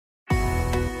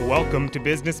Welcome to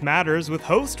Business Matters with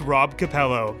host Rob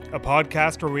Capello, a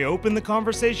podcast where we open the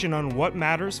conversation on what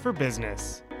matters for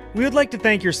business. We would like to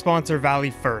thank your sponsor,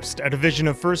 Valley First, a division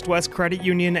of First West Credit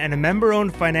Union and a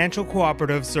member-owned financial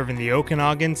cooperative serving the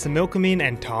Okanagan, Similkameen,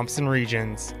 and Thompson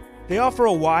regions. They offer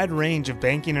a wide range of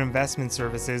banking and investment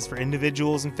services for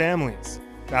individuals and families.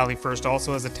 Valley First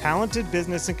also has a talented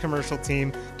business and commercial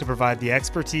team to provide the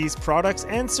expertise, products,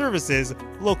 and services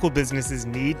local businesses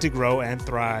need to grow and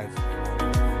thrive.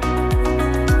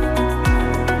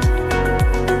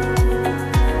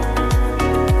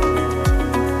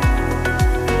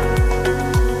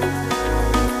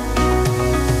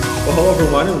 Well, hello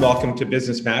everyone, and welcome to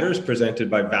Business Matters,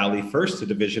 presented by Valley First, a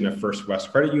division of First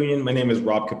West Credit Union. My name is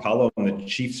Rob Capello. I'm the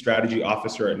Chief Strategy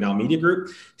Officer at Now Media Group.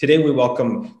 Today we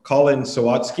welcome Collin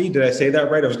Sawatzky. Did I say that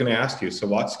right? I was going to ask you.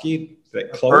 Sawatzky? Is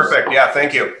that close? Perfect. Yeah,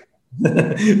 thank you.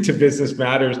 To Business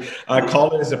Matters.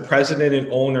 Collin is the president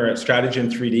and owner at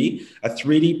Stratagen3d, a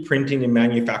 3D printing and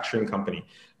manufacturing company.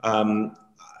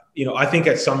 I think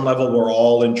at some level we're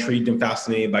all intrigued and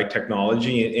fascinated by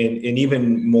technology, and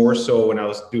even more so when I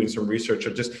was doing some research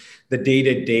of just the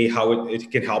day-to-day, how it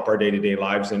can help our day-to-day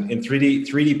lives. And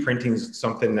 3D printing is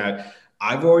something that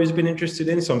I've always been interested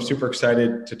in. So I'm super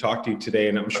excited to talk to you today,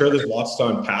 and I'm sure there's lots to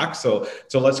unpack. So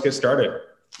let's get started.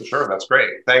 Sure, that's great.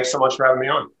 Thanks so much for having me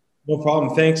on. No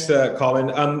problem. Thanks,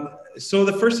 Collin. So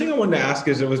the first thing I wanted to ask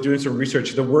is, I was doing some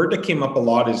research. The word that came up a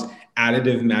lot is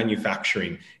additive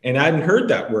manufacturing, and I hadn't heard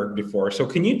that word before. So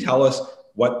can you tell us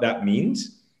what that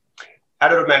means?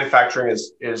 Additive manufacturing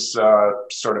is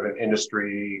sort of an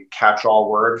industry catch-all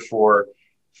word for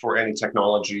any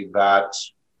technology that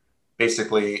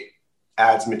basically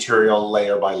adds material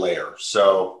layer by layer.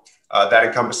 So that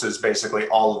encompasses basically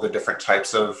all of the different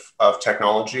types of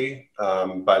technology,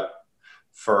 but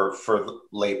for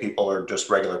lay people or just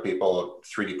regular people,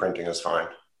 3D printing is fine.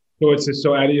 So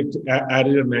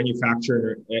additive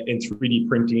manufacturing and 3D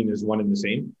printing is one and the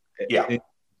same? Yeah,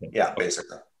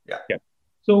 basically. Yeah.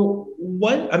 So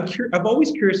I'm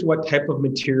always curious what type of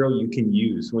material you can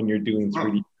use when you're doing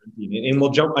 3D printing. And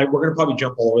we're going to probably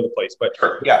jump all over the place, but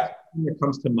sure, yeah. The thing that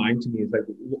comes to mind to me is like,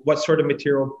 what sort of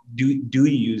material do you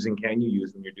use and can you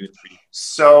use when you're doing 3D?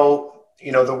 So,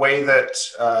 the way that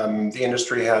the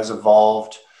industry has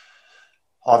evolved,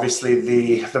 obviously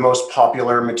the most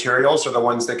popular materials are the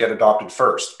ones that get adopted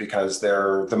first because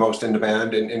they're the most in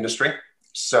demand in industry.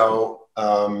 So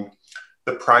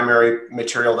the primary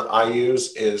material that I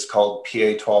use is called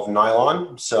PA12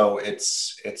 nylon. So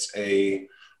it's a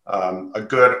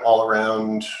good all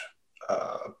around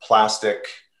plastic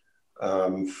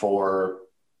for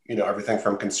everything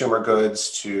from consumer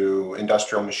goods to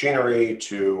industrial machinery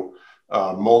to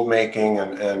mold making,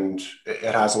 and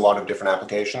it has a lot of different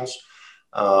applications.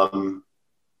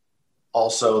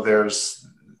 Also,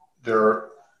 there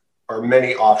are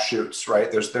many offshoots, right?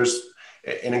 There's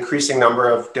an increasing number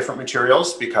of different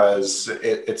materials because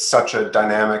it's such a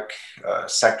dynamic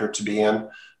sector to be in.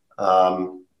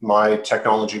 My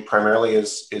technology primarily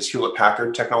is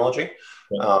Hewlett-Packard technology,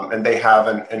 and they have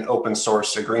an open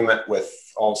source agreement with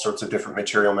all sorts of different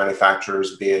material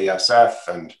manufacturers, BASF,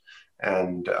 and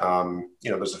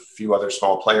there's a few other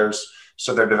small players.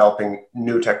 So they're developing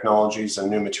new technologies and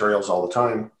new materials all the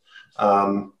time.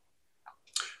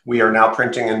 We are now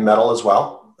printing in metal as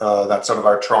well. That's out of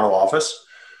our Toronto office.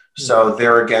 So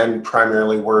there again,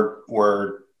 primarily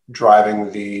we're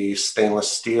driving the stainless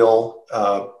steel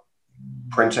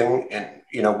printing and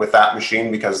with that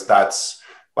machine because that's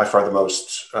by far the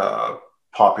most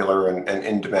popular and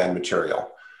in-demand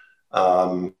material.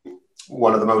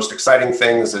 One of the most exciting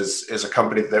things is a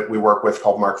company that we work with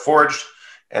called Markforged,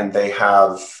 and they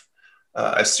have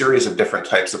a series of different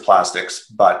types of plastics,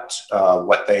 but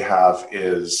what they have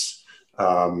is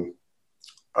a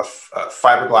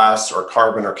fiberglass or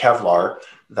carbon or Kevlar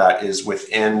that is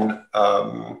within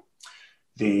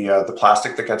the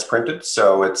plastic that gets printed.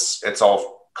 So it's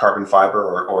all carbon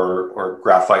fiber or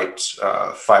graphite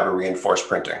fiber reinforced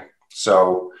printing.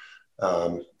 So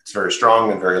it's very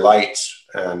strong and very light,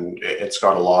 and it's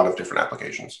got a lot of different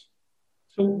applications.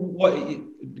 So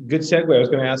good segue. I was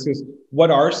going to ask is, what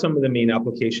are some of the main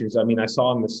applications? I mean, I saw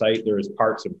on the site there is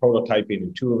parts of prototyping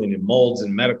and tooling and molds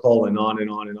and medical and on and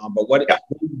on and on. But what do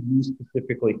you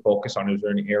specifically focus on? Is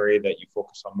there an area that you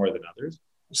focus on more than others?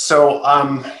 So,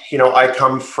 I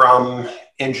come from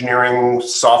engineering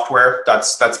software.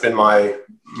 That's been my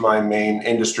main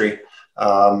industry.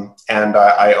 And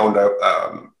I owned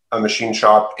a machine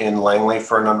shop in Langley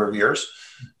for a number of years.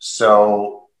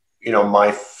 So,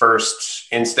 my first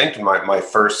instinct and my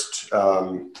first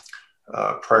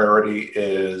priority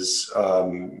is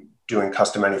doing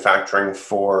custom manufacturing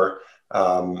for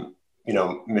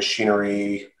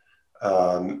machinery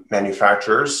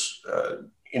manufacturers,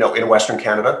 in Western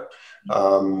Canada.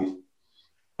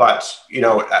 But,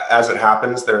 as it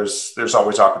happens, there's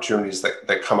always opportunities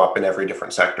that come up in every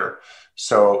different sector.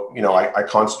 So, I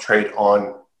concentrate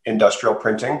on industrial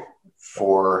printing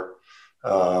for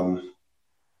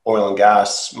oil and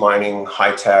gas, mining,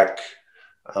 high tech,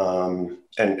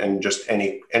 and just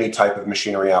any type of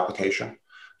machinery application.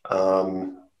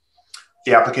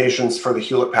 The applications for the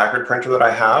Hewlett Packard printer that I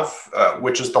have,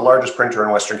 which is the largest printer in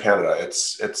Western Canada,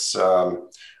 it's a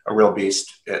real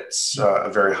beast. It's a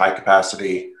very high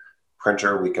capacity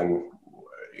printer. We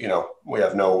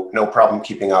have no problem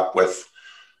keeping up with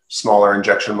smaller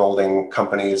injection molding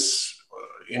companies,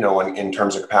 in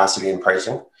terms of capacity and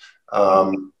pricing.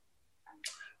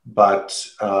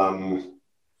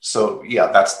 So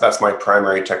yeah, that's my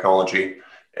primary technology,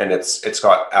 and it's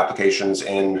got applications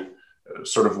in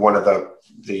sort of one of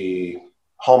the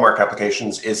hallmark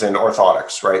applications is in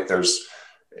orthotics, right?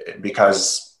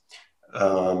 Because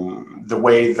the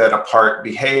way that a part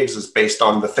behaves is based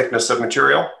on the thickness of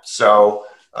material. So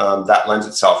that lends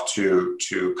itself to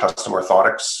custom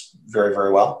orthotics very,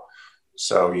 very well.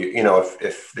 So,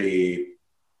 if the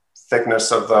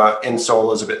thickness of the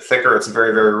insole is a bit thicker, it's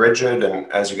very, very rigid.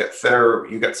 And as you get thinner,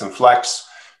 you get some flex.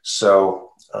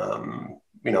 So,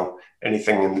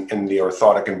 anything in the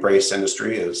orthotic and brace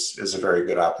industry is a very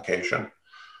good application.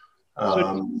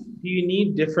 So do you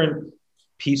need different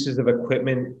pieces of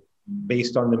equipment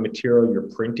based on the material you're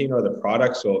printing or the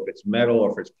product? So if it's metal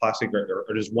or if it's plastic, or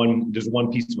does one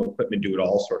piece of equipment do it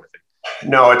all, sort of thing?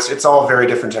 No, it's all very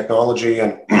different technology,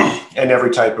 and every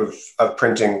type of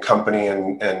printing company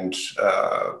and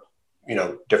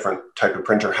different type of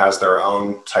printer has their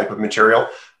own type of material.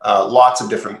 Lots of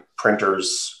different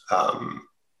printers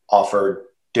offer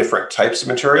different types of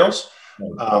materials.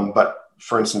 But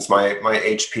for instance, my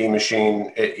HP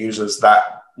machine, it uses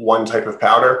that one type of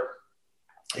powder.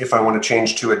 If I want to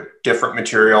change to a different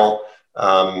material,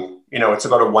 it's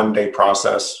about a 1-day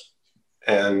process,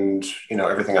 and,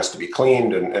 everything has to be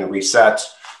cleaned and reset.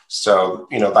 So,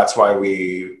 that's why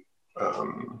we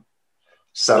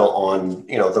settle on,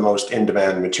 the most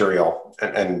in-demand material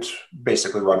and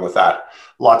basically run with that.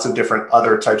 Lots of different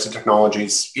other types of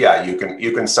technologies. Yeah, you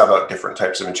can sub out different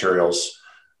types of materials,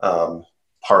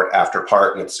 part after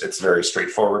part, and it's very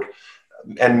straightforward.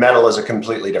 And metal is a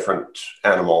completely different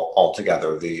animal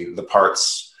altogether. The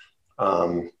parts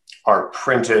are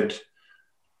printed,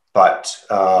 but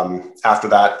after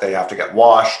that they have to get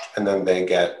washed, and then they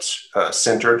get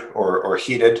sintered or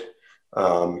heated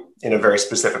in a very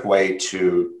specific way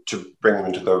to bring them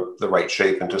into the right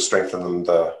shape and to strengthen them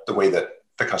the way that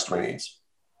the customer needs.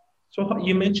 So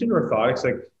you mentioned orthotics,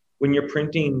 like when you're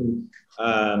printing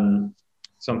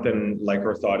something like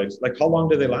orthotics, like how long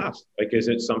do they last? Like, is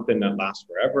it something that lasts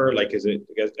forever? Like, is it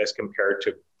as compared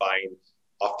to buying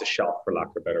off the shelf, for lack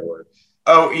of a better word?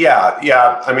 Oh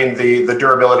yeah. I mean, the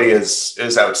durability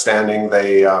is outstanding.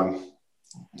 They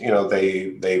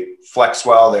they flex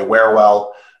well, they wear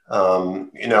well.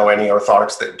 Any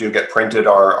orthotics that do get printed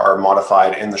are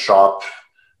modified in the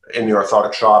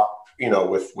orthotic shop,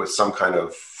 with some kind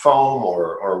of foam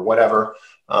or whatever.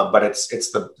 But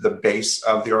it's the base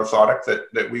of the orthotic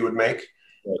that we would make.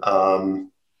 Right.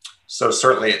 So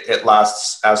certainly it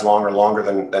lasts as long or longer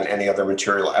than any other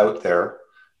material out there.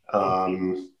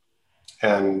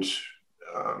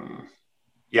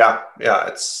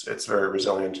 It's very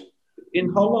resilient.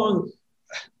 In how long,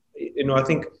 I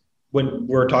think when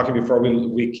we were talking before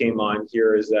we came on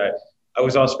here, is that I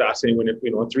was always fascinated when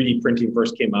 3D printing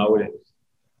first came out, and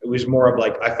it was more of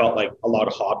like, I felt like a lot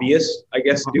of hobbyists, I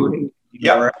guess, doing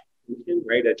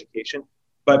education.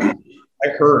 But I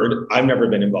heard, I've never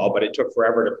been involved, but it took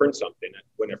forever to print something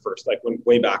when it first,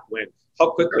 way back when.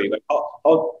 How quickly,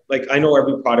 how I know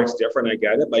every product's different, I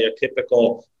get it, but a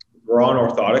typical, we're on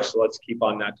orthotics, so let's keep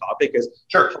on that topic, is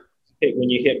sure. When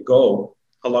you hit go,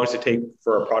 how long does it take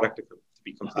for a product to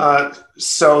be complete?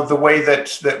 So the way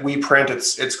that we print,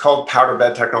 it's called powder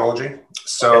bed technology.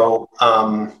 So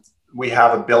we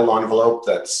have a build envelope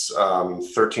that's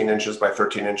 13 inches by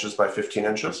 13 inches by 15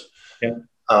 inches. Yeah.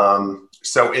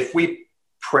 So if we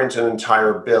print an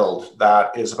entire build,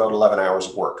 that is about 11 hours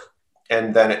of work.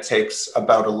 And then it takes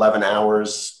about 11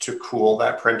 hours to cool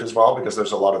that print as well, because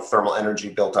there's a lot of thermal energy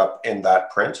built up in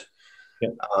that print. Yeah.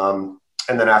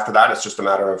 And then after that, it's just a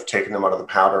matter of taking them out of the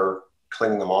powder,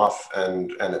 cleaning them off,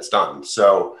 and it's done.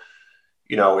 So,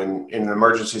 in an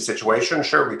emergency situation,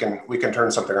 sure, we can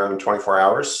turn something around in 24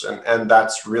 hours. And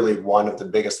that's really one of the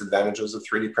biggest advantages of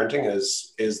 3D printing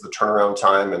is the turnaround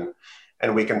time.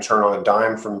 And we can turn on a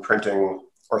dime from printing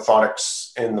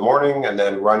orthotics in the morning and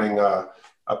then running a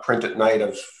a print at night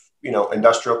of,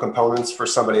 industrial components for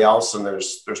somebody else, and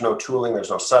there's no tooling,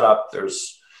 there's no setup,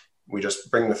 we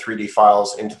just bring the 3D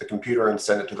files into the computer and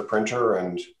send it to the printer,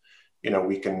 and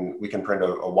we can print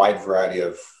a wide variety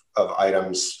of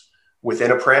items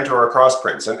within a print or across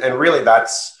prints. And really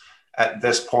that's, at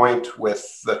this point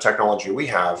with the technology we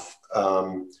have,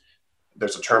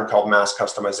 there's a term called mass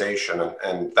customization.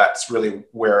 And that's really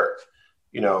where,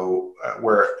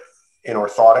 where in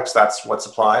orthotics, that's what's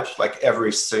applied. Like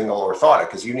every single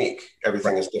orthotic is unique.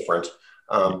 Everything is different,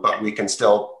 but we can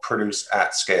still produce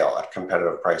at scale at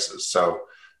competitive prices. So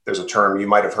there's a term you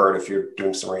might have heard if you're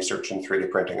doing some research in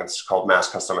 3D printing, it's called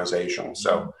mass customization.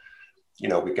 So,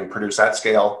 we can produce at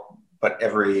scale, but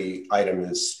every item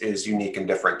is unique and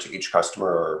different to each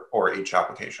customer or each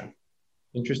application.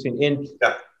 Interesting. And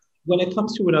when it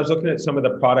comes to, when I was looking at some of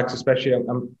the products, especially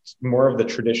I'm more of the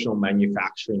traditional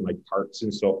manufacturing, like parts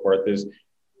and so forth,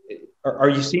 are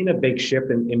you seeing a big shift,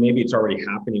 and maybe it's already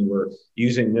happening, where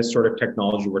using this sort of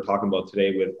technology we're talking about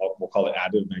today with, we'll call it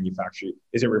additive manufacturing,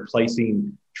 is it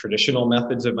replacing traditional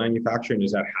methods of manufacturing?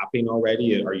 Is that happening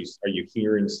already? Are you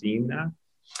hearing and seeing that?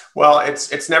 Well,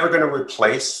 it's never going to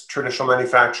replace traditional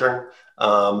manufacturing,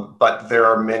 but there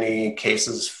are many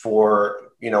cases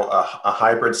for a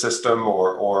hybrid system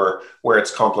or where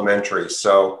it's complementary.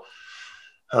 So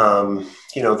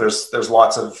there's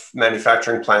lots of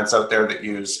manufacturing plants out there that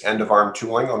use end of arm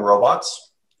tooling on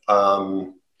robots,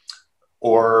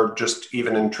 or just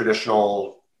even in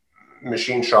traditional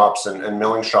machine shops and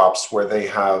milling shops where they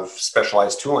have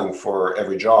specialized tooling for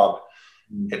every job.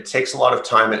 It takes a lot of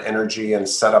time and energy and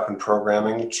setup and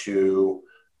programming to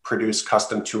produce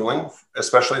custom tooling,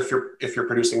 especially if you're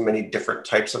producing many different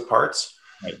types of parts.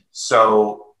 Right.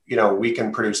 So, we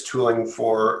can produce tooling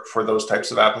for those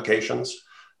types of applications.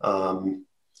 And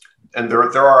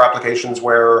there are applications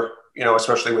where,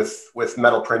 especially with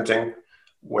metal printing,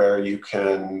 where you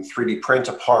can 3D print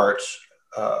a part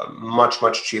much,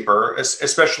 much cheaper,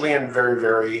 especially in very,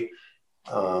 very,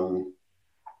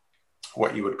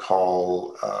 what you would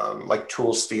call like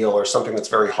tool steel or something that's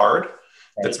very hard,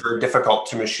 that's very difficult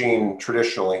to machine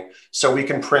traditionally. So we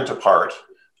can print a part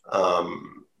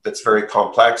that's very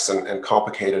complex and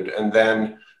complicated. And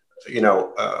then,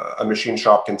 a machine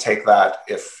shop can take that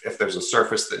if there's a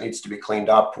surface that needs to be cleaned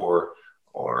up or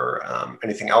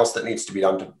anything else that needs to be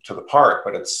done to the part,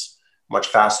 but it's much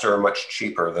faster and much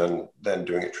cheaper than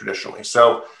doing it traditionally.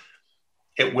 So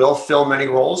it will fill many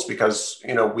roles because,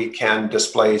 we can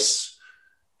displace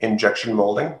injection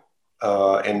molding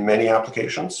in many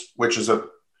applications, which is a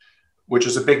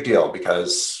big deal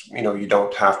because, you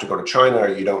don't have to go to China, or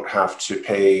you don't have to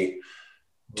pay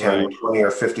 $10, $20,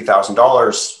 or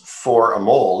 $50,000 for a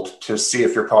mold to see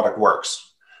if your product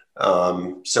works.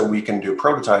 So we can do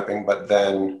prototyping, but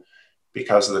then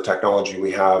because of the technology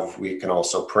we have, we can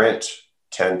also print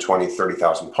 10, 20,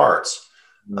 30,000 parts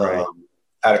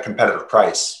at a competitive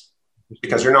price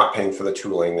because you're not paying for the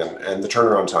tooling, and the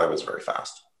turnaround time is very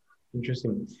fast.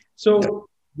 Interesting. So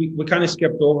we kind of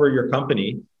skipped over your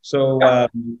company. So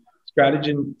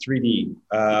Stratagen3d,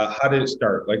 how did it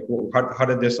start? Like, how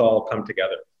did this all come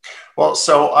together? Well,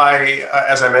 so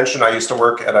as I mentioned, I used to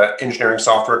work at an engineering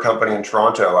software company in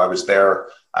Toronto. I was there.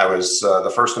 I was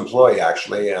the first employee,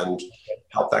 actually, and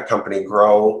helped that company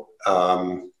grow.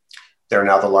 They're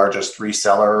now the largest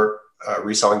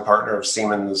reselling partner of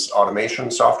Siemens automation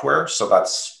software. So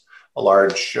that's a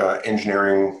large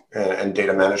engineering and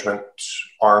data management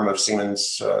arm of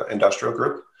Siemens Industrial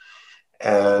Group.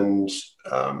 And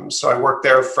so I worked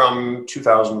there from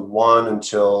 2001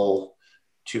 until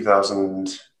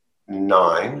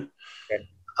 2009,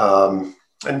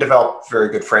 and developed very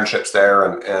good friendships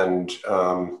there. And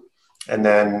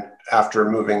then after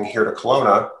moving here to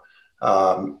Kelowna,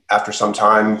 after some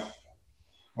time,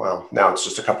 well, now it's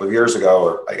just a couple of years ago,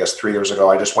 or I guess 3 years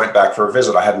ago, I just went back for a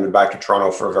visit. I hadn't been back to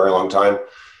Toronto for a very long time,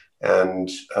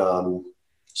 and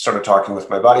started talking with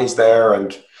my buddies there,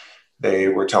 and they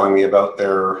were telling me about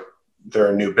their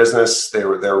new business.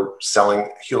 They're selling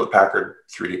Hewlett-Packard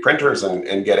 3D printers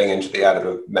and getting into the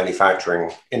additive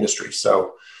manufacturing industry.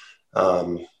 So,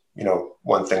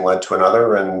 one thing led to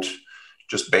another, and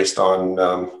just based on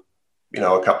a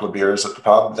couple of beers at the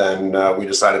pub, then we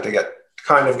decided to get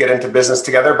into business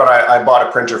together. But I bought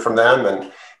a printer from them,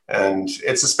 and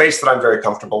it's a space that I'm very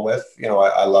comfortable with.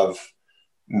 I love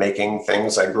making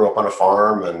things. I grew up on a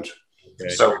farm, and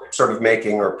so sort of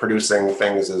making or producing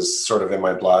things is sort of in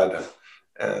my blood.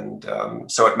 And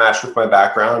so it matched with my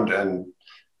background, and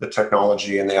the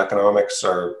technology and the economics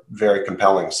are very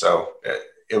compelling. So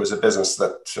it was a business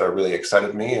that really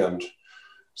excited me. And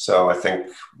so I think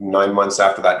 9 months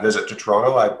after that visit to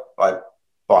Toronto, I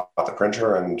bought the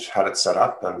printer and had it set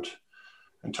up and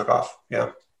took off.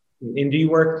 Yeah. And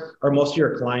are most of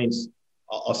your clients,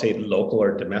 I'll say local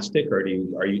or domestic, or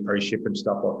are you shipping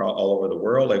stuff all over the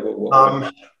world? Like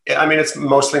I mean, it's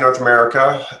mostly North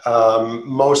America.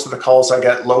 Most of the calls I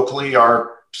get locally are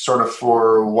sort of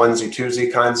for onesie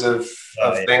twosie kinds of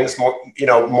things.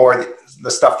 More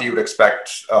the stuff that you would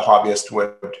expect a hobbyist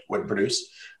would produce.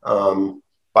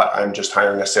 But I'm just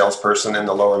hiring a salesperson in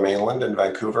the Lower Mainland in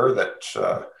Vancouver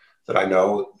that I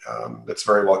know that's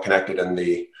very well connected in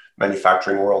the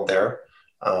manufacturing world there.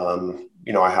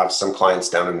 I have some clients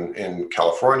down in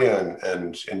California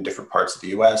and in different parts of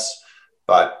the US,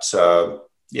 but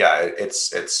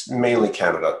it's mainly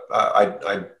Canada.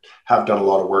 I have done a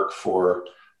lot of work for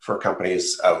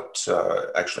companies out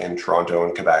actually in Toronto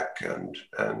and Quebec, and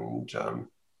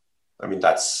I mean,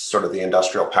 that's sort of the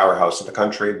industrial powerhouse of the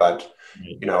country, but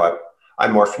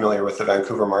I'm more familiar with the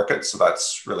Vancouver market, so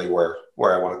that's really where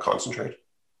I want to concentrate.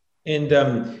 And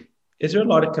is there a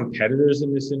lot of competitors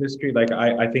in this industry? Like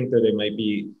I think that it might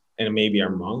be, and maybe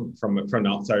I'm wrong from an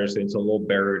outsider saying it's a little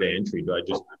barrier to entry. Do I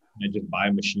just buy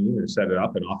a machine and set it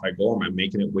up and off I go? Or am I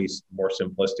making it way more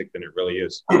simplistic than it really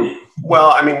is? Well,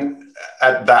 I mean,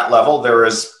 at that level, there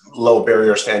is low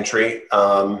barriers to entry.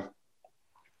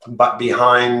 But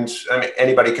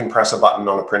anybody can press a button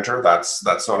on a printer. That's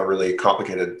not a really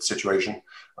complicated situation.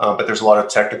 But there's a lot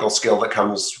of technical skill that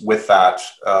comes with that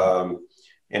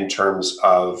in terms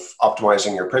of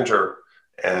optimizing your printer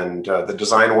and the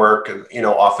design work. And,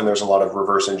 often there's a lot of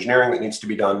reverse engineering that needs to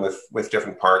be done with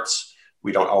different parts.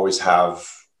 We don't always have,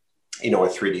 a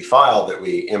 3D file that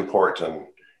we import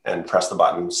and press the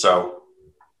button. So,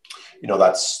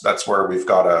 that's where I've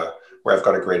got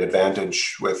a great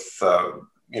advantage with, a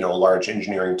large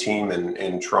engineering team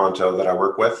in Toronto that I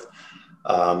work with,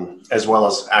 as well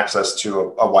as access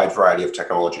to a wide variety of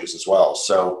technologies as well.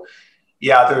 So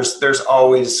yeah, there's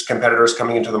always competitors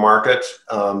coming into the market.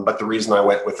 But the reason I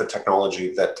went with the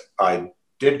technology that I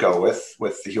did go with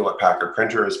the Hewlett-Packard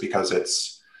printer is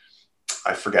because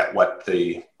I forget what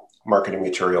the marketing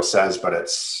material says, but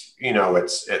it's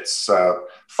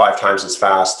 5 times as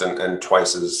fast and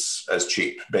twice as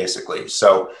cheap, basically.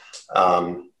 So,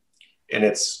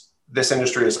 this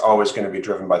industry is always going to be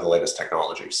driven by the latest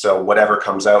technology. So whatever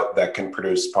comes out that can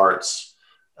produce parts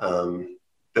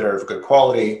that are of good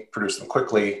quality, produce them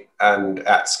quickly and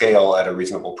at scale at a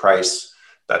reasonable price,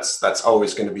 that's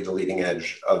always going to be the leading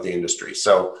edge of the industry.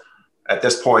 So at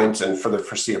this point and for the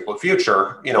foreseeable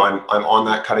future, I'm on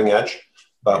that cutting edge,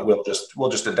 but we'll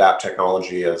just adapt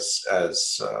technology as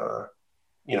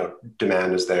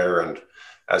demand is there and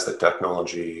as the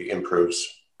technology improves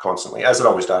constantly, as it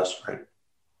always does, right?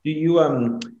 Do you,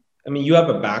 you have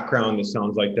a background that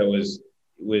sounds like that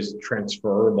was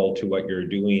transferable to what you're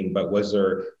doing, but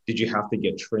did you have to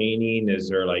get training? Is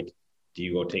there do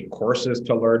you go take courses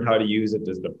to learn how to use it?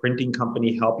 Does the printing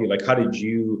company help you? Like, how did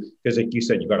you, because like you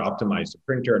said, you got to optimize the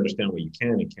printer, understand what you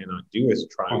can and cannot do is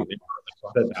try and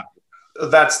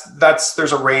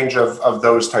there's a range of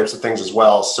those types of things as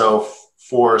well. So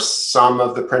for some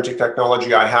of the printing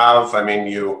technology I have,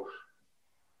 you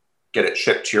get it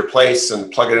shipped to your place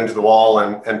and plug it into the wall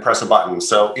and press a button.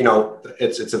 So,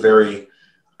 it's a very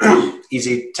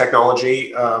easy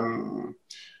technology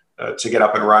to get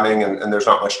up and running, and there's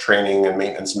not much training and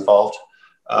maintenance involved.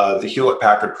 The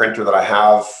Hewlett-Packard printer that I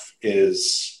have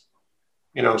is,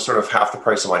 sort of half the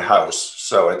price of my house.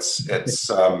 So it's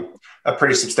a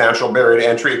pretty substantial barrier to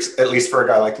entry, at least for a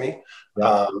guy like me.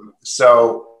 Yeah.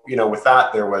 With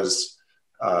that, there was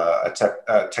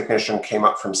a technician came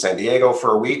up from San Diego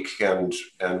for a week, and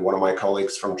one of my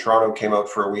colleagues from Toronto came out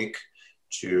for a week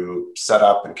to set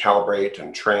up and calibrate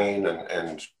and train.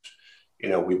 And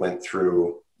we went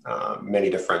through many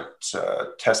different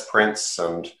test prints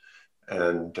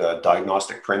and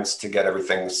diagnostic prints to get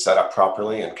everything set up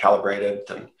properly and calibrated.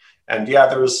 And yeah,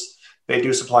 they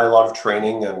do supply a lot of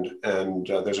training, and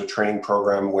there's a training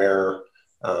program where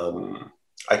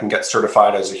I can get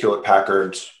certified as a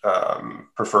Hewlett-Packard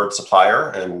preferred supplier,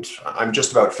 and I'm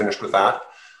just about finished with that.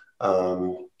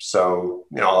 So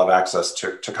I'll have access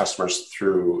to customers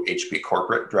through HP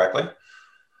Corporate directly,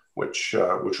 which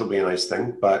will be a nice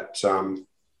thing. But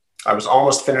I was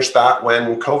almost finished that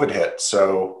when COVID hit.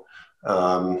 So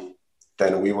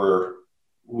then we were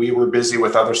busy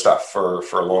with other stuff for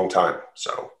a long time.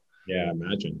 So yeah,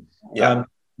 imagine. Yeah.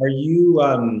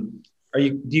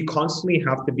 Do you constantly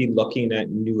have to be looking at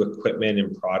new equipment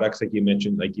and products? Like you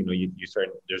mentioned, you start,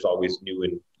 there's always new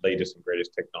and latest and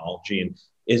greatest technology. And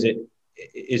is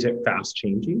is it fast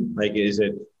changing? Like, is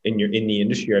it in the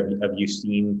industry? Have you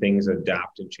seen things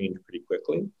adapt and change pretty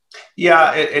quickly?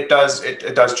 Yeah, it does.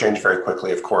 It does change very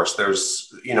quickly. Of course,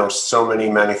 there's, so many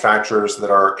manufacturers that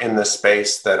are in this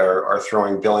space that are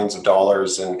throwing billions of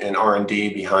dollars in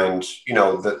R&D behind,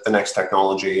 the next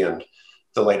technology and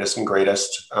the latest and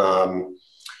greatest.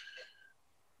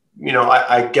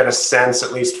 I get a sense,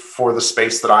 at least for the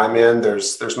space that I'm in,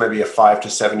 there's maybe a 5 to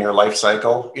 7 year life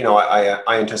cycle. I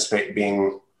anticipate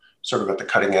being sort of at the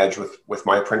cutting edge with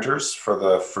my printers for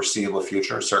the foreseeable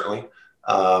future, certainly.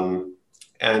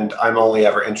 And I'm only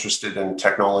ever interested in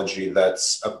technology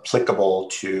that's applicable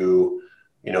to,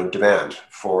 demand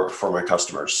for my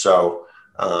customers. So,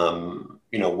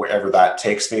 wherever that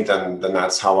takes me, then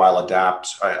that's how I'll adapt.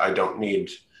 I don't need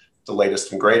the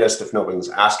latest and greatest if nobody's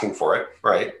asking for it,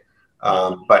 right?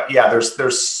 But yeah,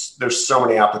 there's so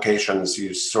many applications.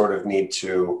 You sort of need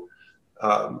to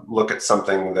look at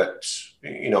something that,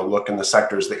 look in the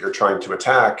sectors that you're trying to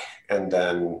attack, and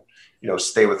then,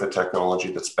 stay with the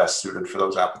technology that's best suited for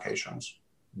those applications.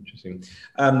 Interesting.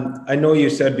 I know you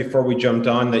said before we jumped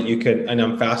on that you could, and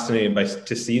I'm fascinated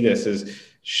to see this, is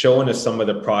showing us some of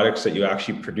the products that you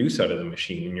actually produce out of the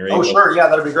machine. Sure. Yeah,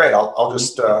 that'd be great. I'll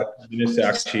just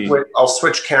actually, I'll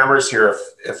switch cameras here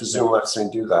if Zoom lets me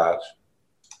do that.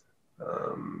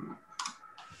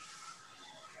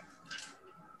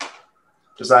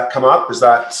 Does that come up? Is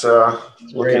that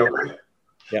looking okay?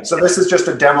 Yeah. So this is just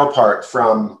a demo part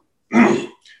from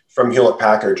Hewlett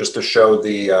Packard, just to show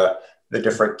the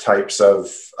different types of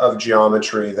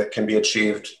geometry that can be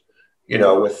achieved,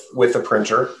 with a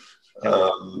printer.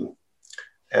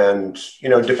 And,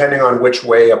 depending on which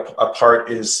way a part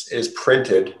is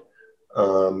printed,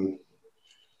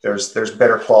 there's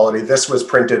better quality. This was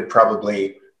printed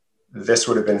this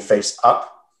would have been face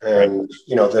up, and,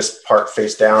 this part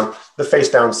face down. The face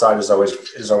down side is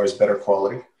always better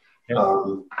quality. Yeah.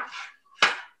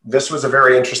 This was a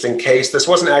very interesting case. This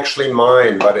wasn't actually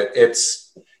mine, but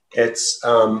it's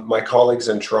my colleagues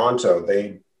in Toronto.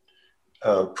 They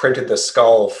printed the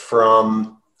skull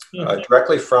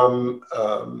directly from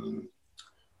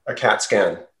a CAT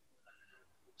scan.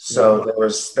 So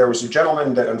there was a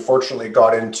gentleman that unfortunately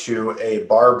got into a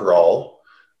bar brawl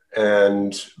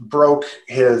and broke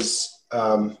his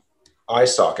eye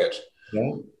socket.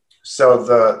 Yeah. So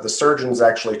the surgeons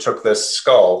actually took this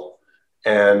skull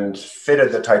and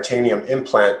fitted the titanium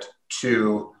implant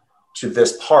to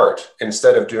this part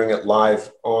instead of doing it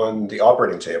live on the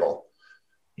operating table.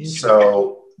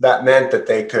 So that meant that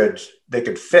they could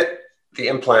fit the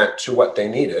implant to what they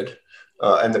needed,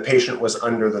 and the patient was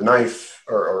under the knife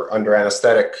or under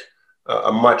anesthetic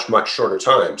a much shorter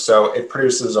time. So it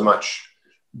produces a much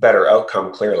better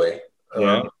outcome, clearly.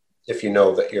 Yeah. If you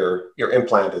know that your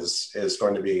implant is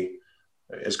going to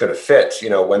fit,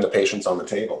 when the patient's on the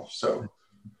table. So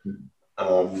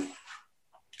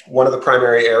one of the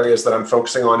primary areas that I'm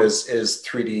focusing on is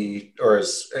 3D or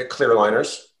is clear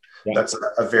aligners. Yeah. That's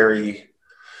a very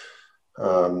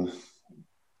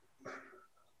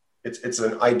it's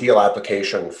an ideal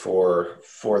application for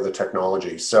the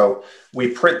technology. So we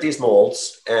print these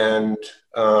molds and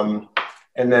then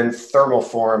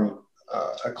thermoform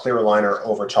a clear aligner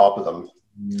over top of them,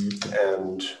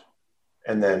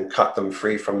 and then cut them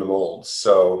free from the molds.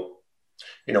 So,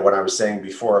 what I was saying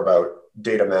before about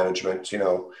data management,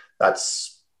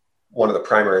 that's one of the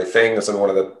primary things, and one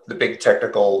of the big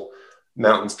technical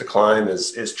mountains to climb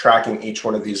is tracking each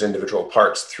one of these individual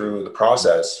parts through the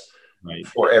process. Right.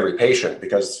 For every patient,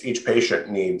 because each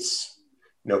patient needs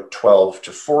 12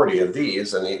 to 40 of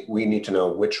these, and we need to know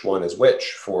which one is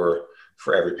which for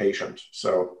every patient.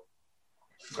 So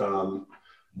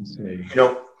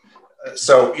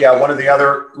so yeah, one of the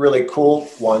other really cool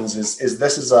ones is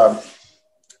this is a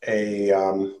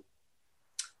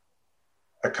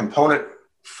component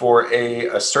for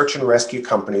a search and rescue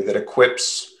company that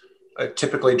equips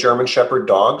typically German Shepherd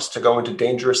dogs to go into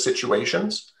dangerous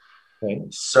situations. Okay.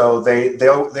 So they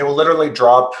will literally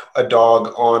drop a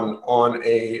dog on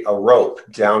a rope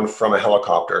down from a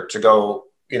helicopter to go,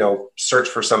 search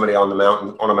for somebody on a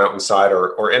mountainside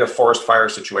or in a forest fire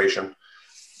situation.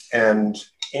 And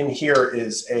in here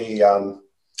is a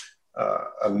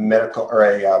medical or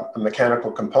a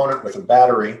mechanical component with a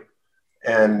battery,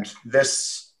 and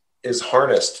this is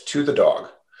harnessed to the dog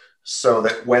so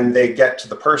that when they get to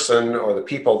the person or the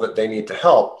people that they need to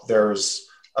help, there's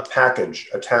a package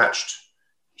attached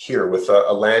here with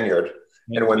a lanyard.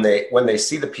 And when they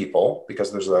see the people,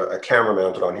 because there's a camera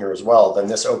mounted on here as well, then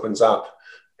this opens up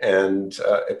and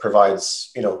it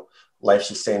provides,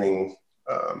 life-sustaining,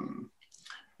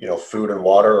 food and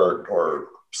water or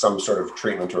some sort of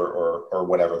treatment or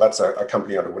whatever. That's a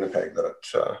company out of Winnipeg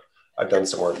that I've done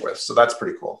some work with. So that's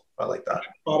pretty cool. I like that.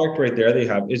 Product right there they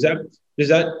have. Does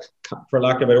that, for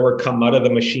lack of a better word, come out of the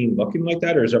machine looking like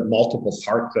that, or is it multiple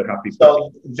parts that have to be?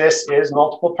 So this is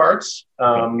multiple parts.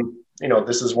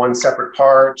 This is one separate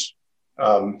part,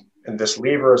 and this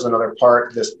lever is another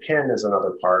part. This pin is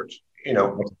another part.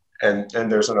 And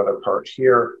there's another part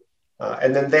here,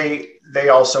 and then they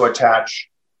also attach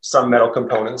some metal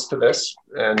components to this,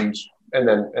 and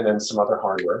then some other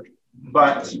hardware.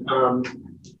 But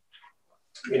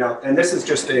and this is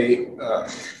just a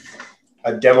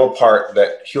demo part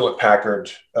that Hewlett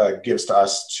Packard gives to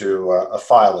us to a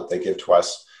file that they give to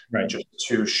us, right, just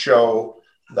to show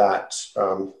that.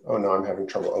 Oh no, I'm having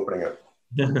trouble opening it.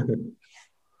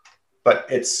 But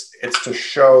it's to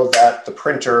show that the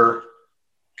printer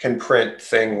can print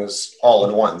things all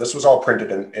in one. This was all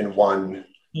printed in one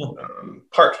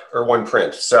part or one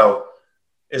print. So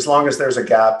as long as there's a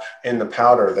gap in the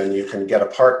powder, then you can get a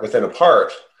part within a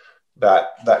part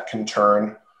that can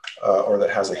turn or that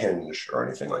has a hinge or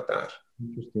anything like that.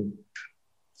 Interesting.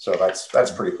 So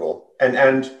that's pretty cool.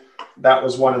 And that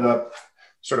was one of the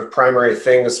sort of primary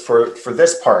things for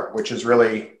this part, which is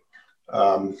really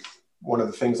one of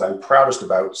the things I'm proudest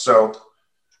about. So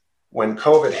when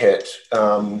COVID hit,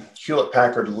 Hewlett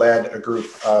Packard led a group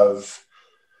of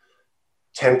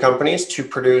 10 companies to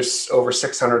produce over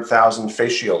 600,000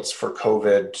 face shields for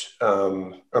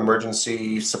COVID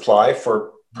emergency supply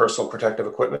for personal protective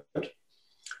equipment.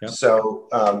 Yep.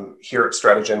 So here at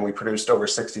Stratagen, we produced over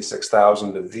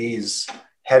 66,000 of these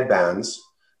headbands.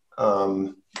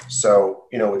 So,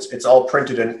 it's all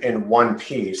printed in one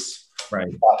piece,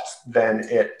 right? But then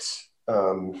it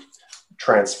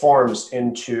transforms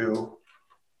into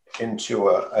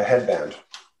a headband,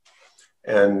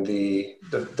 and the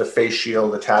face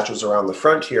shield attaches around the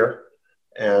front here,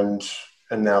 and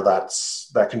now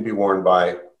that can be worn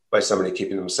by somebody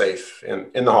keeping them safe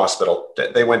in the hospital.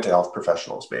 They went to health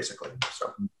professionals basically.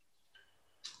 So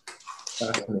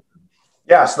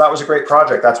yeah, so that was a great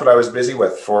project. That's what I was busy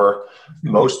with for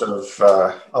most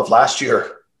of last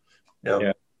year.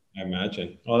 Yeah. I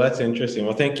imagine. Well, that's interesting.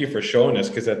 Well, thank you for showing us,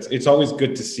 because it's always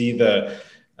good to see the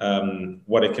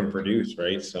what it can produce,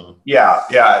 right? So yeah,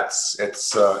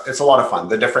 it's a lot of fun.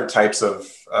 The different types of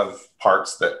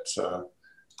parts that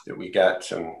we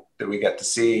get and that we get to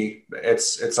see.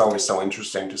 It's always so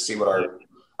interesting to see what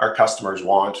our customers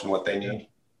want and what they need.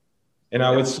 And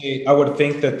I would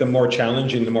think that the more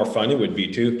challenging, the more fun it would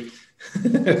be too.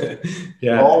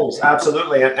 Yeah. Always,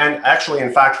 absolutely, and actually,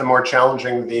 in fact, the more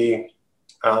challenging, the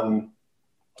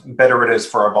better it is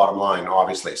for our bottom line,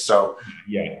 obviously. So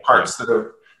parts that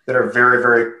are very,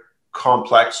 very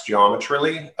complex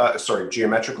geometrically,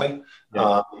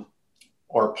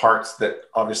 or parts that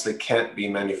obviously can't be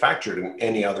manufactured in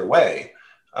any other way.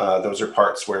 Those are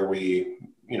parts where we,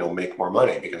 make more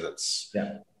money, because it's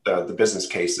the business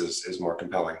case is more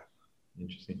compelling.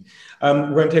 Interesting. We're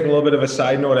going to take a little bit of a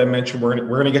side note. I mentioned we're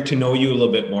going to get to know you a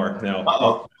little bit more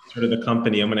now. Sort of the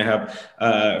company. I'm going to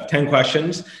have 10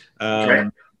 questions,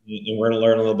 and we're going to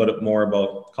learn a little bit more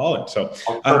about Collin. So,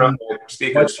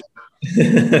 speakers.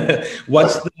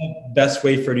 What's the best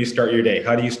way for you to start your day?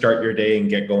 How do you start your day and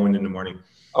get going in the morning?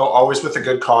 Oh, always with a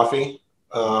good coffee.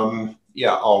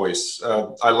 Always.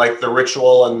 I like the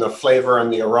ritual and the flavor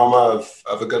and the aroma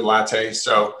of a good latte.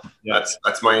 So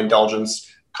that's my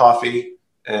indulgence. Coffee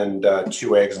and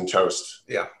 2 eggs and toast.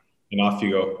 Yeah. And off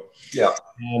you go. Yeah.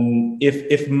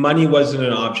 If money wasn't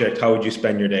an object, how would you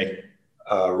spend your day?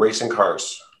 Racing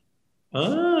cars.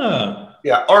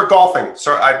 Yeah, or golfing.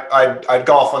 So I'd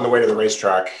golf on the way to the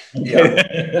racetrack.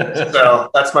 Yeah. So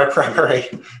that's my primary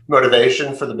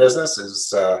motivation for the business is,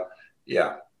 Do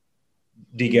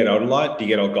you get out a lot? Do you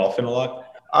get out golfing a lot?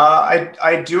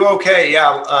 I do okay.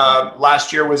 Yeah.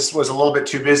 Last year was a little bit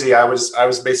too busy. I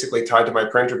was basically tied to my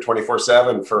printer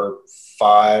 24/7 for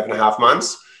 5.5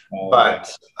 months.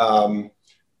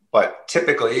 But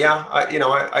typically, I get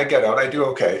out. I do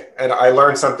okay, and I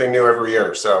learn something new every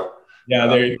year. So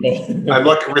there you go. I'm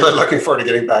really looking forward to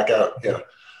getting back out. Yeah.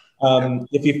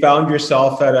 If you found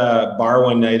yourself at a bar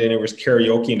one night and it was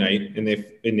karaoke night, and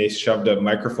they shoved a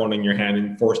microphone in your hand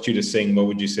and forced you to sing, what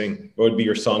would you sing? What would be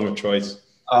your song of choice?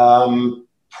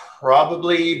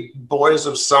 Probably "Boys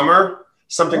of Summer,"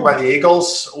 something by the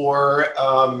Eagles, or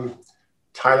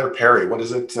Tyler Perry. What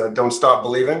is it? "Don't Stop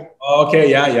Believing." Okay,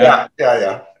 yeah.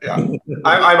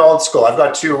 I'm old school. I've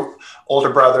got 2 older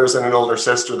brothers and an older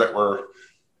sister that were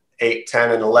 8,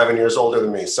 10, and 11 years older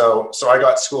than me. So I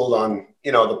got schooled on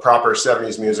the proper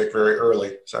 70s music very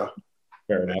early. So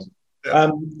fair enough.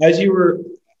 As you were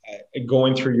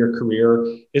going through your career,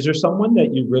 is there someone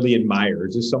that you really admire?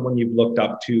 Is there someone you've looked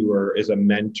up to, or is a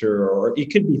mentor, or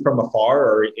it could be from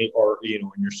afar, or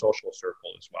in your social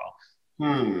circle as well?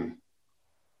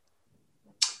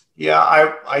 Yeah,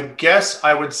 I guess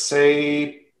I would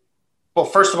say, well,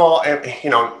 first of all,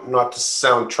 not to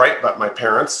sound trite, but my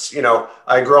parents,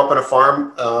 I grew up on a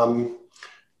farm.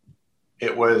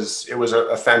 It was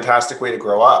a fantastic way to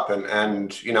grow up,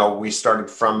 and we started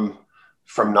from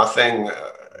nothing,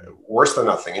 worse than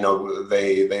nothing.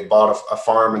 They bought a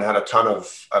farm and had a ton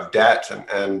of debt,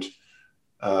 and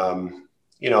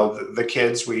the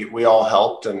kids, we all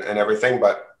helped and everything,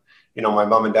 but my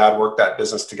mom and dad worked that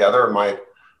business together.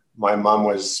 My mom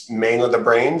was mainly the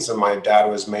brains and my dad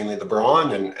was mainly the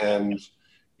brawn, and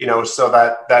so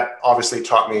that obviously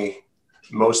taught me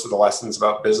most of the lessons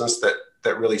about business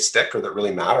that really stick or that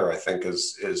really matter. I think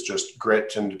is just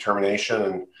grit and determination,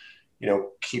 and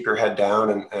keep your head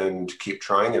down and keep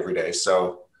trying every day.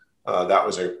 So that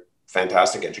was a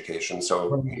fantastic education.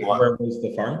 So where was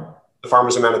the farm? The farm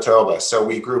was in Manitoba. So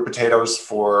we grew potatoes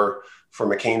for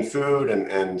McCain Food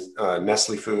and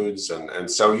Nestle Foods, and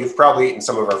so you've probably eaten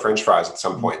some of our French fries at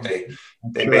some point. They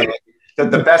made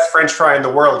the best French fry in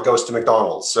the world goes to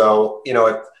McDonald's. So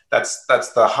that's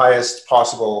the highest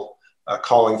possible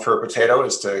calling for a potato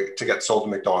is to get sold to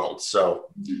McDonald's. So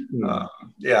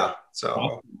yeah.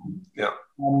 So yeah.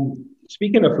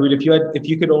 Speaking of food, if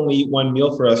you could only eat one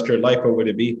meal for the rest of your life, what would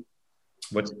it be?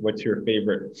 What's your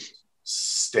favorite?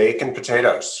 Steak and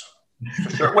potatoes, for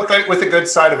sure. with a good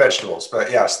side of vegetables,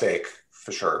 but yeah, steak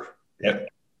for sure. Yeah.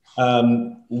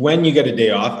 When you get a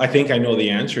day off, I think I know the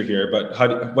answer here,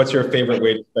 but what's your favorite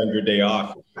way to spend your day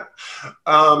off?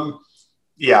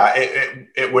 Yeah,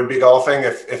 it would be golfing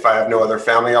if I have no other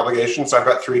family obligations. I've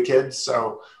got 3 kids,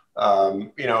 so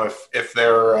if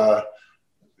they're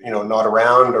not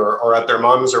around or at their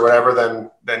mom's or whatever,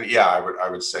 then yeah, I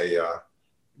would say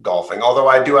golfing. Although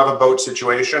I do have a boat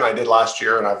situation. I did last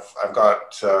year, and I've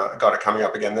got it coming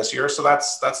up again this year, so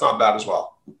that's not bad as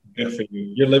well. Good for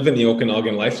you. You're living the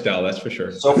Okanagan lifestyle, that's for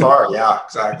sure. So far, yeah,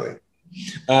 exactly.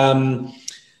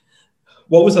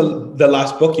 What was the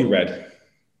last book you read?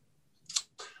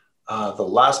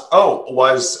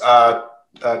 Was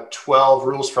 12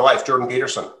 Rules for Life, Jordan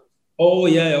Peterson. Oh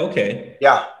yeah, okay.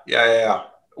 Yeah.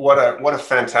 What a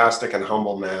fantastic and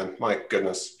humble man. My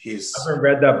goodness, I haven't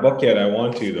read that book yet. I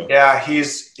want to though. Yeah,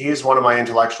 he's one of my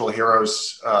intellectual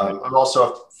heroes. I'm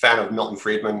also a fan of Milton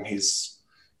Friedman. He's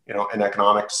an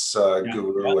economics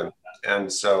guru,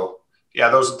 and so yeah,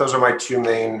 those are my 2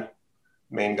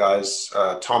 main guys.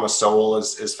 Thomas Sowell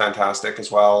is fantastic as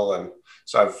well, and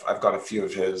so I've got a few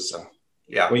of his, and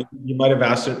yeah. Well, you might have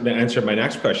answered my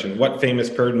next question. What famous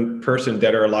person,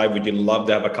 dead or alive, would you love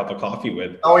to have a cup of coffee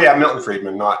with? Oh yeah, Milton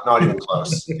Friedman. Not even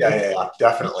close. Yeah,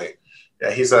 definitely.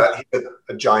 Yeah, he's a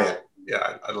giant.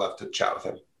 Yeah, I'd love to chat with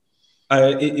him.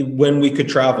 When we could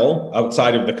travel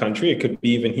outside of the country, it could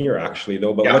be even here actually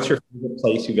though. But What's your favorite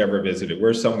place you've ever visited?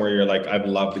 Where's somewhere you're like, I'd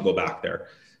love to go back there?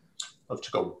 Love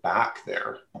to go back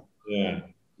there. Yeah.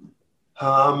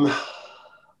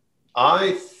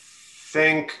 I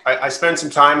think I spent some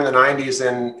time in the 90s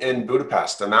in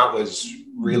Budapest, and that was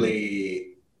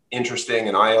really interesting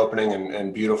and eye-opening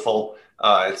and beautiful.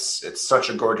 It's such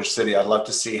a gorgeous city. I'd love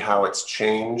to see how it's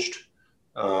changed,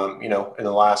 in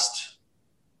the last,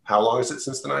 how long is it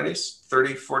since the 90s?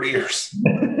 30, 40 years.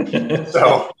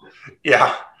 So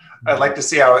yeah, I'd like to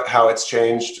see how it's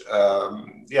changed.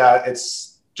 It's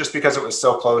just because it was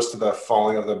so close to the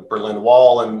falling of the Berlin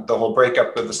Wall and the whole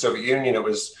breakup of the Soviet Union. It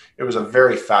was a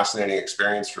very fascinating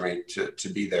experience for me to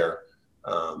be there.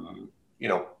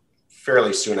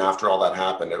 Fairly soon after all that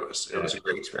happened, it was a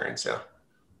great experience.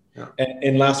 Yeah.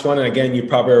 And last one, and again, you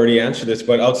probably already answered this,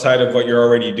 but outside of what you're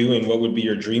already doing, what would be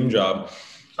your dream job?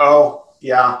 Oh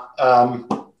yeah.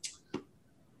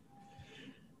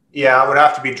 Yeah, it would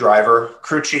have to be driver.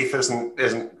 Crew chief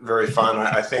isn't very fun.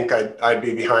 I think I'd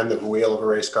be behind the wheel of a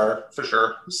race car for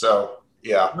sure. So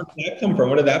yeah. Where did that come from?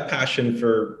 What did that passion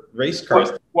for race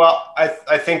cars? Well,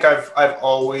 I think I've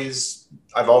always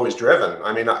driven.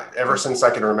 I mean, ever since I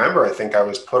can remember, I think I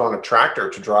was put on a tractor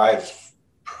to drive.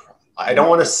 I don't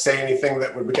want to say anything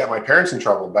that would get my parents in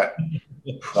trouble, but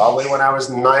probably when I was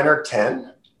 9 or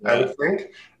 10, I would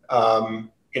think.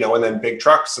 And then big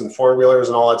trucks and 4-wheelers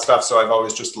and all that stuff. So I've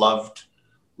always just loved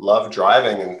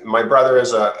driving. And my brother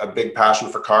has a big passion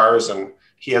for cars, and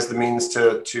he has the means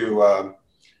to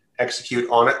execute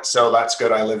on it. So that's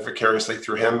good. I live vicariously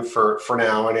through him for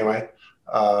now anyway.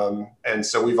 And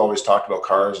so we've always talked about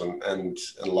cars and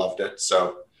loved it.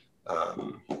 So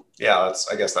I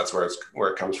guess that's where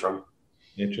it comes from.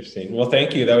 Interesting. Well,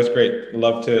 thank you. That was great. I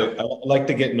like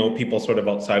to get to know people sort of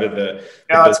outside of the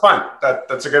Yeah, that's business. fun.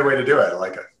 That's a good way to do it. I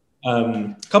like it.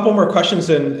 A couple more questions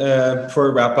then before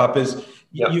we wrap up is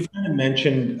Yep. you've kind of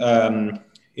mentioned,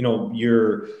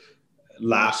 your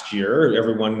last year,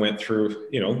 everyone went through,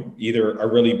 either a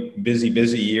really busy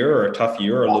year or a tough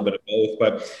year or a little bit of both.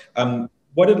 But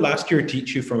what did last year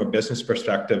teach you from a business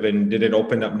perspective, and did it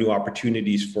open up new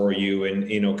opportunities for you? And,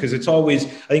 because it's always,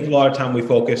 I think a lot of time we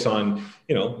focus on,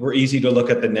 we're easy to look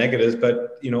at the negatives,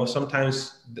 but,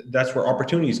 sometimes that's where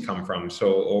opportunities come from.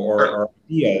 So, or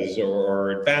ideas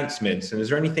or advancements. And is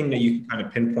there anything that you can kind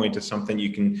of pinpoint to something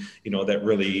you can,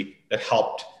 that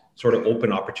helped sort of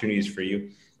open opportunities for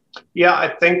you? Yeah, I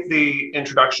think the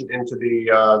introduction into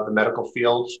the medical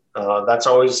field, that's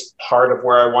always part of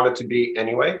where I wanted to be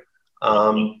anyway.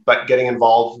 But getting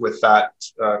involved with that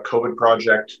COVID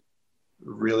project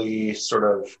really sort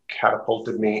of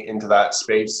catapulted me into that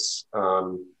space.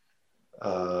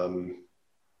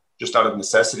 Just out of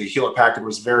necessity. Hewlett Packard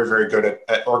was very, very good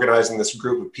at organizing this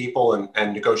group of people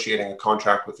and negotiating a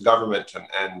contract with the government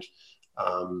and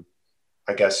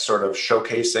I guess sort of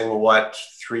showcasing what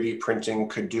 3D printing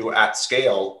could do at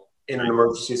scale in an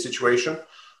emergency situation.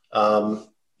 I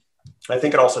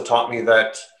think it also taught me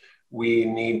that we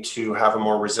need to have a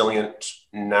more resilient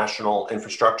national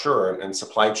infrastructure and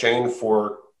supply chain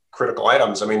for critical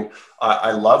items. I mean,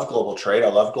 I love global trade. I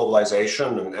love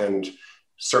globalization and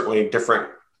certainly different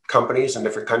companies in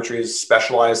different countries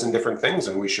specialize in different things,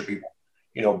 and we should be,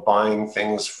 buying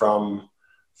things from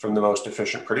the most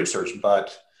efficient producers.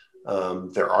 But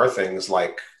there are things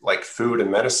like food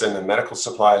and medicine and medical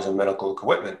supplies and medical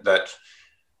equipment that,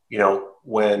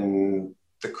 when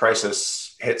the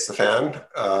crisis hits the fan,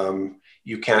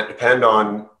 you can't depend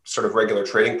on sort of regular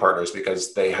trading partners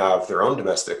because they have their own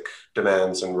domestic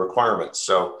demands and requirements.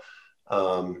 So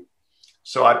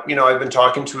I've been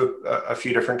talking to a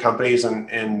few different companies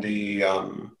in the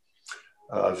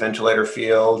ventilator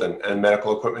field and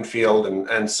medical equipment field.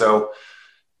 And so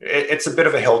it's a bit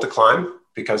of a hill to climb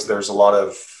because there's a lot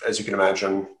of, as you can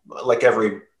imagine, like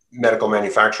every medical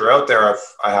manufacturer out there,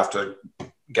 I have to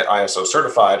get ISO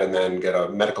certified and then get a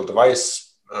medical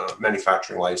device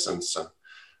manufacturing license.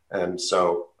 And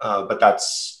so, but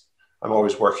I'm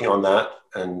always working on that.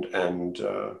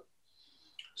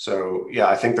 So, yeah,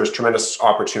 I think there's tremendous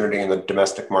opportunity in the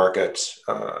domestic market,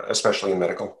 especially in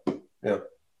medical. Yeah.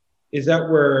 Is that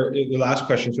where the last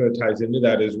question sort of ties into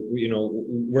that is,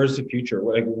 where's the future?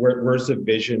 Like, where's the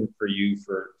vision for you,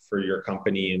 for your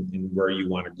company and where you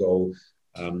want to go?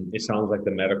 It sounds like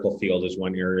the medical field is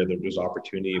one area that there's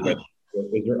opportunity, but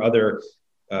is there other,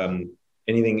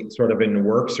 anything sort of in the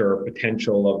works or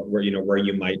potential of where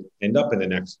you might end up in the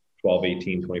next 12,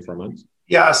 18, 24 months?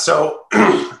 Yeah. So,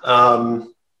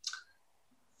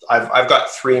 I've got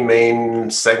three main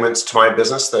segments to my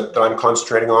business that I'm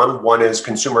concentrating on. One is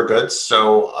consumer goods.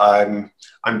 So I'm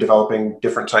developing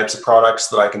different types of products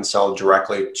that I can sell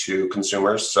directly to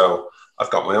consumers. So I've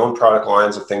got my own product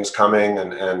lines of things coming,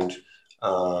 and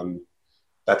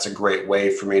that's a great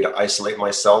way for me to isolate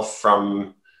myself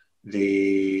from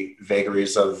the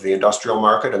vagaries of the industrial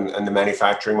market and the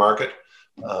manufacturing market,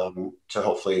 to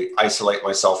hopefully isolate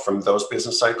myself from those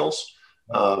business cycles.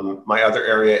 My other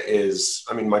area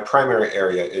my primary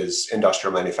area is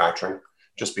industrial manufacturing,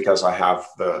 just because I have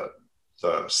the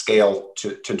scale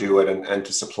to do it and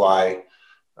to supply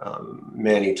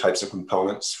many types of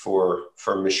components for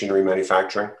machinery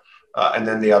manufacturing. And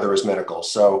then the other is medical.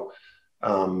 So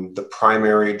the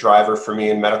primary driver for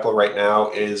me in medical right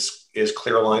now is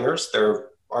clear aligners. There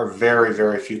are very,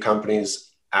 very few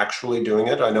companies actually doing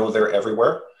it. I know they're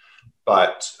everywhere,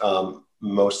 but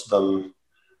most of them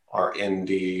are in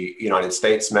the United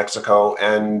States, Mexico,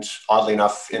 and oddly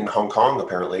enough in Hong Kong,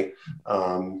 apparently.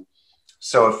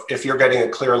 So if you're getting a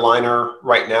clear aligner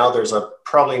right now, there's a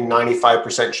probably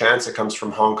 95% chance it comes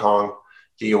from Hong Kong,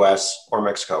 the US, or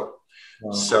Mexico.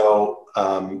 Wow. So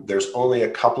there's only a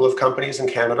couple of companies in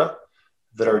Canada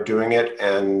that are doing it.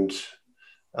 And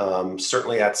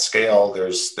certainly at scale,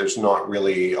 there's not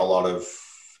really a lot of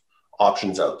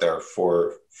options out there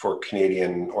for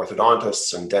Canadian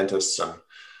orthodontists and dentists. And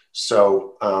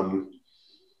so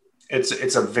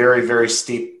it's a very, very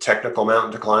steep technical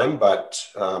mountain to climb, but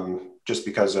just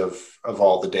because of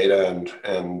all the data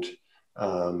and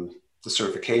the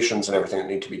certifications and everything that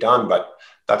need to be done. But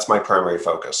that's my primary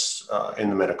focus in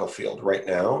the medical field right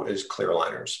now is clear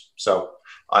aligners. So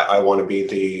I want to be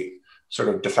the sort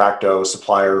of de facto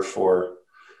supplier for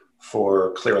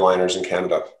clear aligners in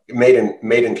Canada, made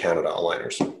in Canada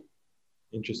aligners.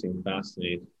 Interesting,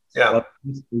 fascinating. Yeah. Well,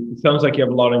 it sounds like you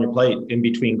have a lot on your plate in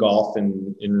between golf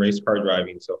and race car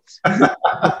driving. So,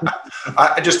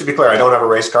 just to be clear, I don't have a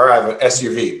race car. I have an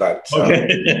SUV, but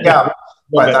okay. yeah,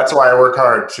 but that's why I work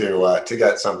hard to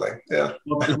get something. Yeah.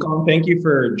 Well, Collin, thank you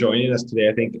for joining us today.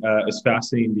 I think it's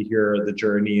fascinating to hear the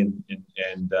journey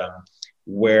and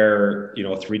where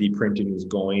 3D printing is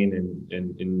going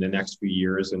in the next few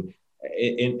years. And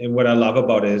what I love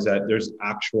about it is that there's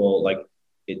actual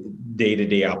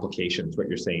day-to-day applications, what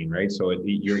you're saying, right? So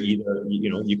you're either,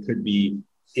 you could be,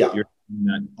 you're in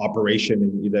that operation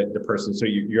and the person, so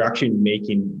you're actually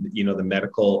making, the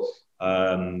medical,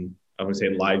 I would say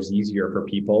lives easier for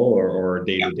people or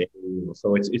day-to-day.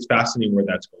 So it's fascinating where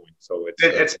that's going. So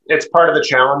it's part of the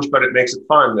challenge, but it makes it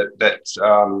fun that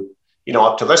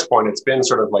up to this point, it's been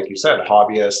sort of, like you said,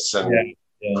 hobbyists and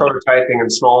prototyping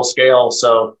and small scale.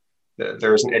 So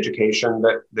there's an education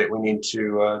that we need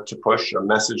to push, a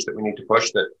message that we need to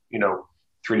push that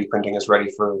 3D printing is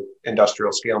ready for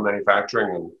industrial scale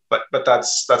manufacturing, but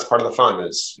that's part of the fun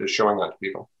is showing that to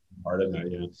people. Part of that,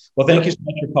 yeah. Well, thank you so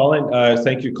much for calling.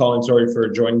 Thank you, Collin. Sorry for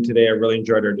joining today. I really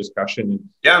enjoyed our discussion.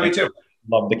 Yeah, me too.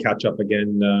 Love to catch up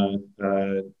again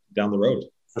down the road.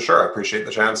 For sure, I appreciate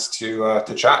the chance to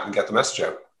chat and get the message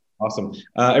out. Awesome.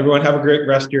 Everyone, have a great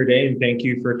rest of your day, and thank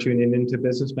you for tuning into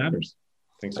Business Matters.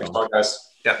 Thanks a lot, guys.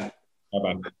 Yeah.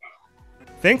 Bye-bye.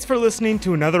 Thanks for listening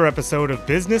to another episode of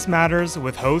Business Matters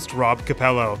with host Rob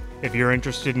Capello. If you're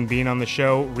interested in being on the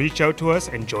show, reach out to us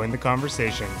and join the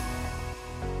conversation.